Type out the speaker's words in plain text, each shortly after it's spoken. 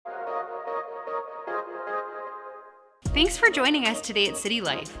Thanks for joining us today at City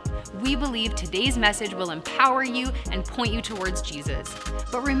Life. We believe today's message will empower you and point you towards Jesus.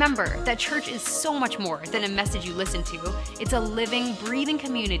 But remember that church is so much more than a message you listen to. It's a living, breathing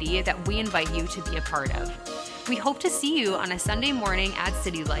community that we invite you to be a part of. We hope to see you on a Sunday morning at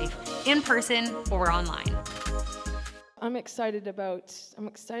City Life, in person or online. I'm excited about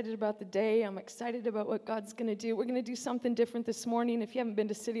the day. I'm excited about what God's going to do. We're going to do something different this morning. If you haven't been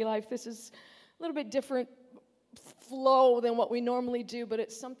to City Life, this is a little bit different flow than what we normally do, but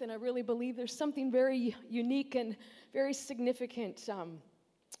it's something I really believe there's something very unique and very significant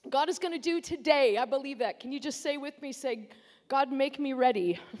God is going to do today. I believe that. Can you just say with me, say, God, make me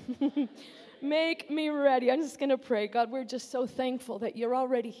ready. Make me ready. I'm just going to pray. God, we're just so thankful that you're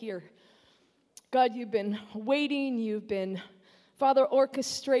already here. God, you've been waiting. You've been, Father,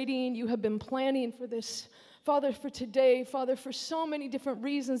 orchestrating. You have been planning for this, Father, for today, Father, for so many different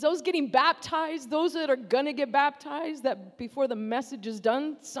reasons. Those getting baptized, those that are going to get baptized, that before the message is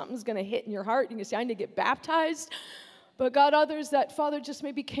done, something's going to hit in your heart. You can say, I need to get baptized. But God, others that, Father, just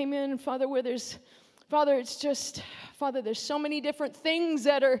maybe came in, Father, where there's, Father, it's just, Father, there's so many different things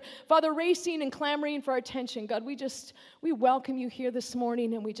that are, Father, racing and clamoring for our attention. God, we welcome you here this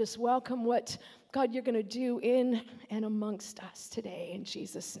morning, and we just welcome what, God, you're going to do in and amongst us today, in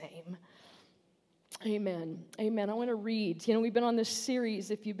Jesus' name. Amen. Amen. I want to read. We've been on this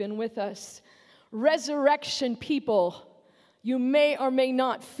series, if you've been with us, Resurrection People. You may or may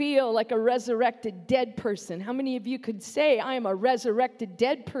not feel like a resurrected dead person. How many of you could say, I am a resurrected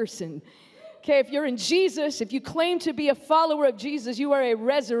dead person? Okay, if you're in Jesus, if you claim to be a follower of Jesus, you are a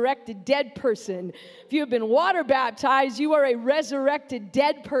resurrected dead person. If you have been water baptized, you are a resurrected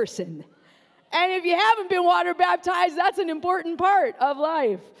dead person. And if you haven't been water baptized, that's an important part of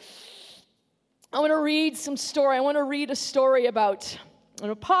life. I want to read some story. I want to read a story about an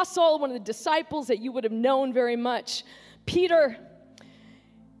apostle, one of the disciples that you would have known very much, Peter.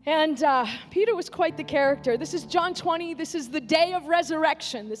 And Peter was quite the character. This is John 20. This is the day of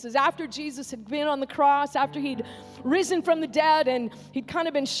resurrection. This is after Jesus had been on the cross, after he'd risen from the dead, and he'd kind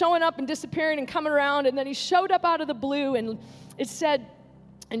of been showing up and disappearing and coming around, and then he showed up out of the blue, and it said,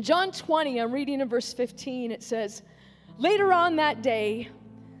 in John 20, I'm reading in verse 15, it says, later on that day,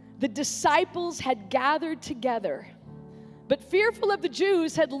 the disciples had gathered together, but fearful of the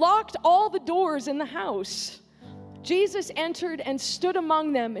Jews, had locked all the doors in the house. Jesus entered and stood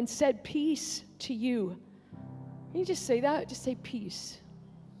among them and said, peace to you. Can you just say that? Just say peace.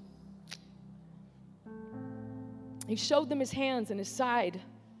 He showed them his hands and his side.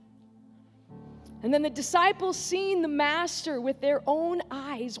 And then the disciples, seeing the master with their own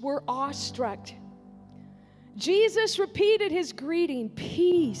eyes, were awestruck. Jesus repeated his greeting,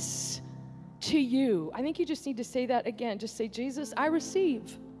 peace to you. I think you just need to say that again. Just say, Jesus, I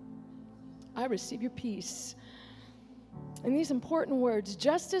receive your peace. And these important words,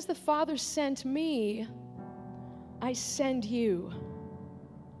 just as the Father sent me, I send you.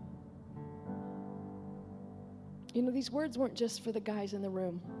 These words weren't just for the guys in the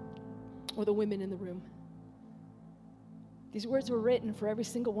room or the women in the room. These words were written for every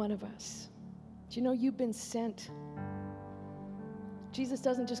single one of us. Do you know you've been sent? Jesus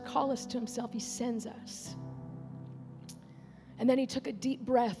doesn't just call us to himself, he sends us. And then he took a deep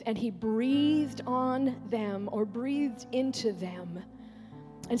breath and he breathed on them, or breathed into them,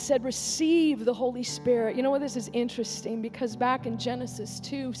 and said, receive the Holy Spirit. You know what, this is interesting, because back in Genesis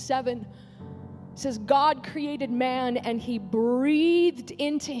 2:7, it says, God created man and he breathed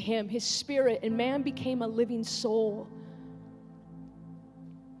into him his spirit, and man became a living soul.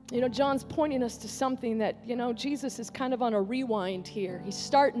 John's pointing us to something that, Jesus is kind of on a rewind here. He's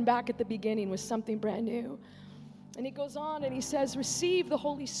starting back at the beginning with something brand new. And he goes on and he says, receive the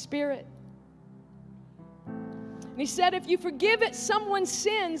Holy Spirit. And he said, if you forgive someone's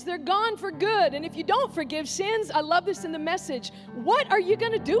sins, they're gone for good. And if you don't forgive sins, I love this in the message, what are you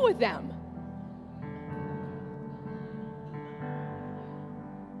going to do with them?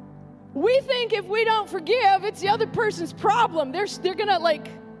 We think if we don't forgive, it's the other person's problem. They're going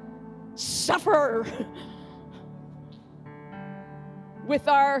to suffer with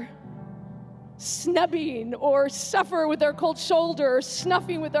our snubbing, or suffer with our cold shoulder, or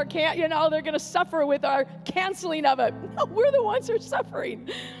snuffing with our they're going to suffer with our canceling of it. No, we're the ones who are suffering.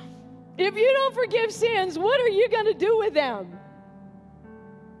 If you don't forgive sins, what are you going to do with them?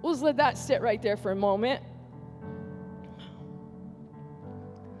 We'll just let that sit right there for a moment.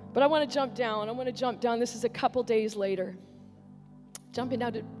 But I want to jump down. This is a couple days later. Jumping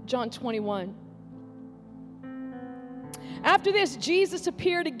down to John 21. After this, Jesus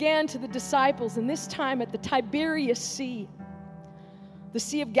appeared again to the disciples, and this time at the Tiberias Sea, the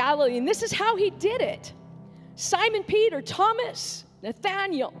Sea of Galilee. And this is how he did it. Simon Peter, Thomas,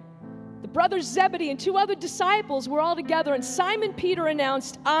 Nathanael, the brothers Zebedee, and 2 other disciples were all together, and Simon Peter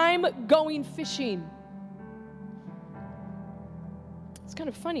announced, "I'm going fishing." It's kind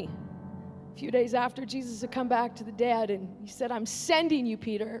of funny. A few days after, Jesus had come back to the dead, and he said, "I'm sending you,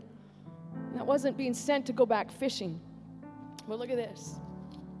 Peter." And that wasn't being sent to go back fishing. Well, look at this.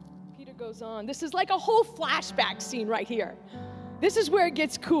 Peter goes on. This is like a whole flashback scene right here. This is where it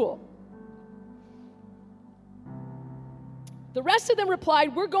gets cool. The rest of them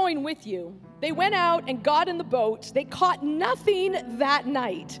replied, "We're going with you." They went out and got in the boat. They caught nothing that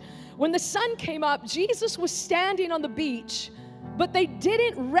night. When the sun came up, Jesus was standing on the beach, but they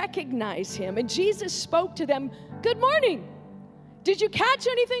didn't recognize him. And Jesus spoke to them, "Good morning. Did you catch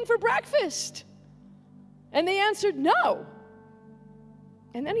anything for breakfast?" And they answered, "No."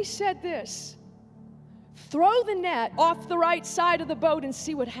 And then he said this, "Throw the net off the right side of the boat and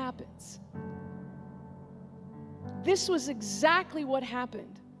see what happens." This was exactly what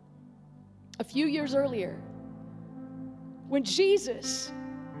happened a few years earlier when Jesus,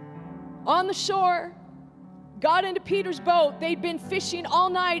 on the shore, got into Peter's boat. They'd been fishing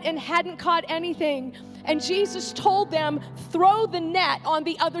all night and hadn't caught anything. And Jesus told them, "Throw the net on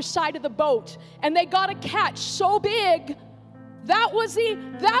the other side of the boat." And they got a catch so big. That was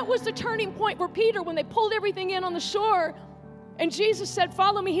the turning point for Peter when they pulled everything in on the shore. And Jesus said,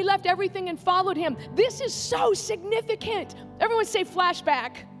 "Follow me." He left everything and followed him. This is so significant. Everyone say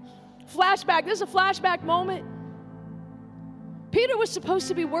flashback. Flashback. This is a flashback moment. Peter was supposed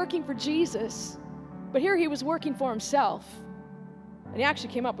to be working for Jesus, but here he was working for himself. And he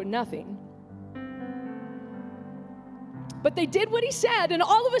actually came up with nothing. But they did what he said, and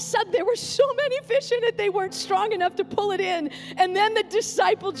all of a sudden there were so many fish in it, they weren't strong enough to pull it in. And then the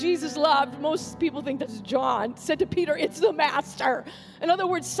disciple Jesus loved, most people think that's John, said to Peter, "It's the master." In other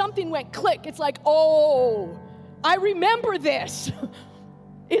words, something went click. It's like, "Oh, I remember this."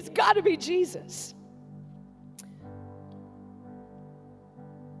 It's got to be Jesus.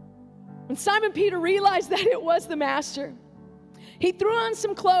 When Simon Peter realized that it was the master, he threw on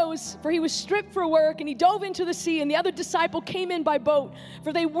some clothes, for he was stripped for work, and he dove into the sea, and the other disciple came in by boat,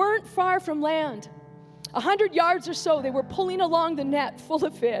 for they weren't far from land. 100 yards or so, they were pulling along the net full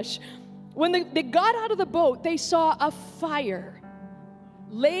of fish. When they got out of the boat, they saw a fire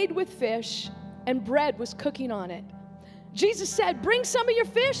laid with fish, and bread was cooking on it. Jesus said, "Bring some of your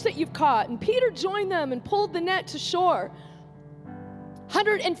fish that you've caught." And Peter joined them and pulled the net to shore.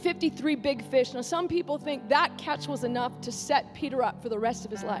 153 big fish. Now, some people think that catch was enough to set Peter up for the rest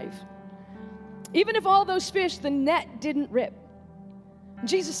of his life. Even if all those fish, the net didn't rip.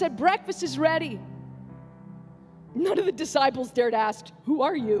 Jesus said, "Breakfast is ready." None of the disciples dared ask, "Who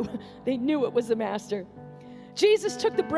are you?" They knew it was the master. Jesus took the bread.